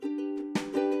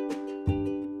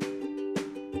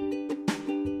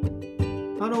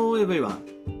Hello everyone,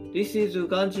 this is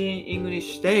Ganjin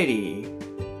English Daily.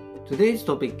 Today's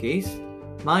topic is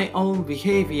My own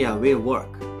behavior will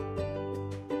work.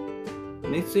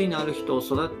 熱意のある人を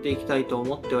育っていきたいと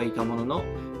思ってはいたものの、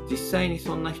実際に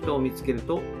そんな人を見つける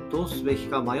とどうすべき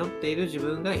か迷っている自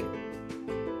分がいる。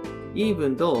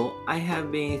Even though I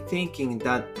have been thinking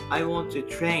that I want to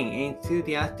train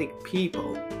enthusiastic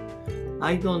people,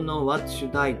 I don't know what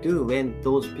should I do when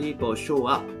those people show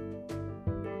up.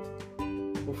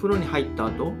 お風呂に入った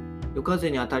後、夜風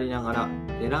に当たりながら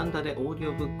ベランダでオーディ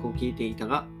オブックを聞いていた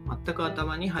が、全く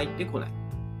頭に入ってこない。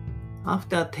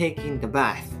After taking the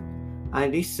bath, I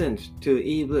listened to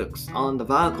ebooks on the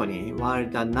balcony while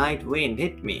the night wind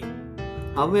hit me.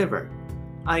 However,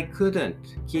 I couldn't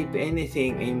keep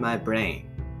anything in my brain.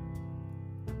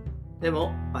 で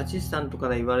も、アシスタントか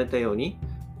ら言われたように、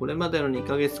これまでの2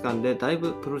ヶ月間でだい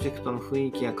ぶプロジェクトの雰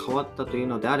囲気が変わったという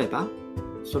のであれば、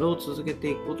それを続け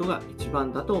ていくことが一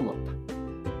番だと思った。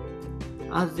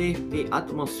As if the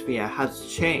atmosphere has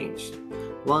changed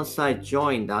once I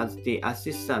joined as the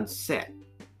assistant said,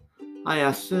 I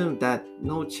assume that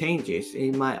no changes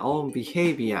in my own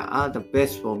behavior are the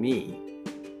best for me.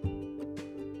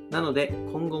 なので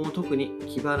今後も特に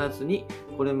気張らずに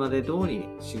これまで通りに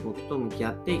仕事と向き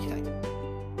合っていきたい。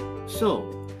So,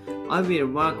 I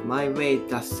will work my way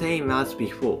the same as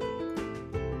before.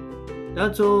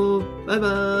 That's all. Bye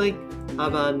bye.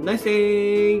 Have a nice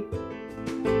day.